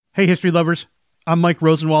Hey, history lovers. I'm Mike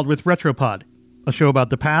Rosenwald with Retropod, a show about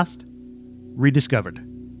the past, rediscovered.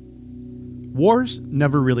 Wars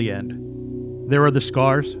never really end. There are the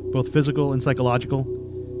scars, both physical and psychological,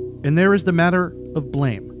 and there is the matter of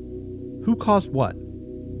blame. Who caused what?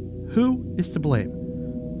 Who is to blame?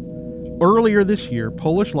 Earlier this year,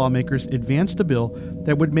 Polish lawmakers advanced a bill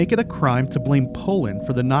that would make it a crime to blame Poland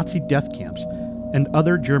for the Nazi death camps and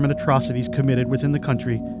other German atrocities committed within the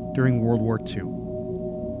country during World War II.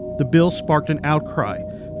 The bill sparked an outcry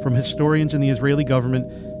from historians in the Israeli government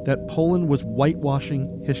that Poland was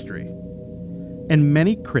whitewashing history. And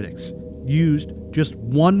many critics used just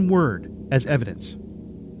one word as evidence: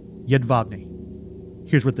 Jedwabne.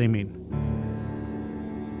 Here's what they mean.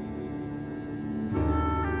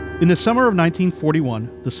 In the summer of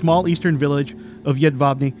 1941, the small eastern village of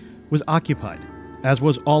Jedwabne was occupied, as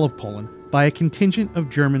was all of Poland, by a contingent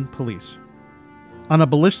of German police. On a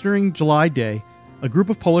blistering July day, a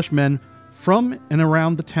group of Polish men from and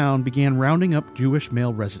around the town began rounding up Jewish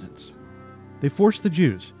male residents. They forced the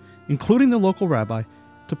Jews, including the local rabbi,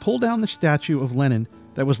 to pull down the statue of Lenin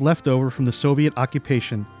that was left over from the Soviet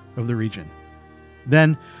occupation of the region.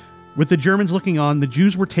 Then, with the Germans looking on, the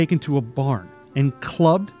Jews were taken to a barn and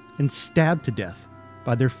clubbed and stabbed to death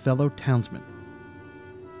by their fellow townsmen.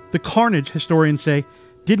 The carnage, historians say,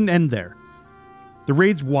 didn't end there. The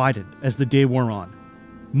raids widened as the day wore on.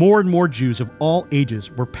 More and more Jews of all ages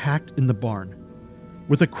were packed in the barn.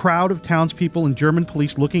 With a crowd of townspeople and German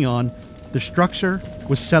police looking on, the structure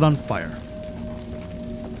was set on fire.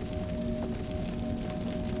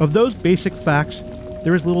 Of those basic facts,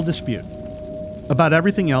 there is little dispute. About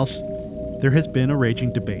everything else, there has been a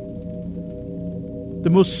raging debate. The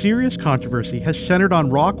most serious controversy has centered on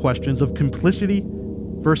raw questions of complicity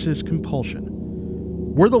versus compulsion.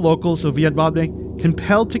 Were the locals of Jedwabne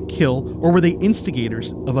compelled to kill, or were they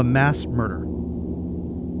instigators of a mass murder?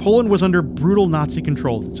 Poland was under brutal Nazi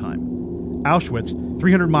control at the time. Auschwitz,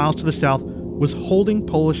 300 miles to the south, was holding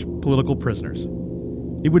Polish political prisoners.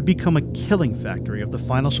 It would become a killing factory of the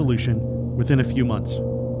final solution within a few months.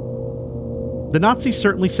 The Nazis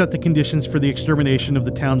certainly set the conditions for the extermination of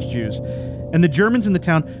the town's Jews, and the Germans in the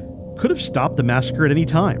town could have stopped the massacre at any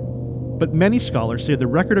time. But many scholars say the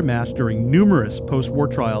record amassed during numerous post-war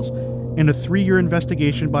trials and a 3-year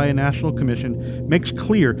investigation by a national commission makes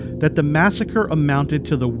clear that the massacre amounted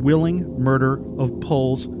to the willing murder of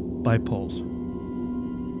Poles by Poles.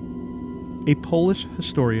 A Polish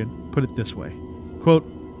historian put it this way, quote,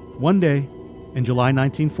 "One day, in July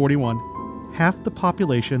 1941, half the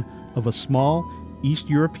population of a small East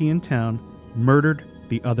European town murdered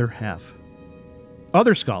the other half."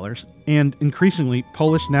 Other scholars, and increasingly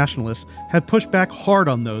Polish nationalists, have pushed back hard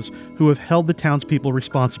on those who have held the townspeople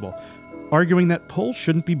responsible, arguing that Poles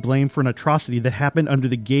shouldn't be blamed for an atrocity that happened under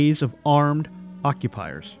the gaze of armed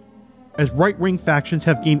occupiers. As right-wing factions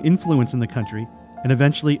have gained influence in the country, and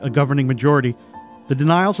eventually a governing majority, the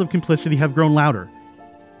denials of complicity have grown louder.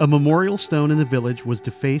 A memorial stone in the village was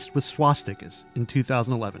defaced with swastikas in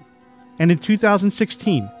 2011. And in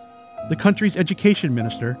 2016, the country's education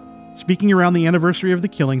minister, speaking around the anniversary of the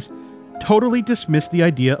killings, totally dismissed the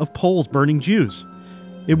idea of Poles burning Jews.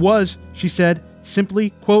 It was, she said,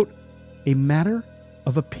 simply, quote, "a matter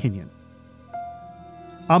of opinion."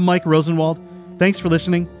 I'm Mike Rosenwald. Thanks for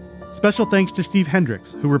listening. Special thanks to Steve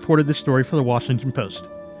Hendricks, who reported this story for the Washington Post.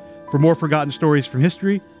 For more forgotten stories from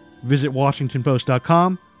history, visit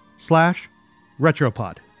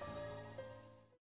WashingtonPost.com/Retropod.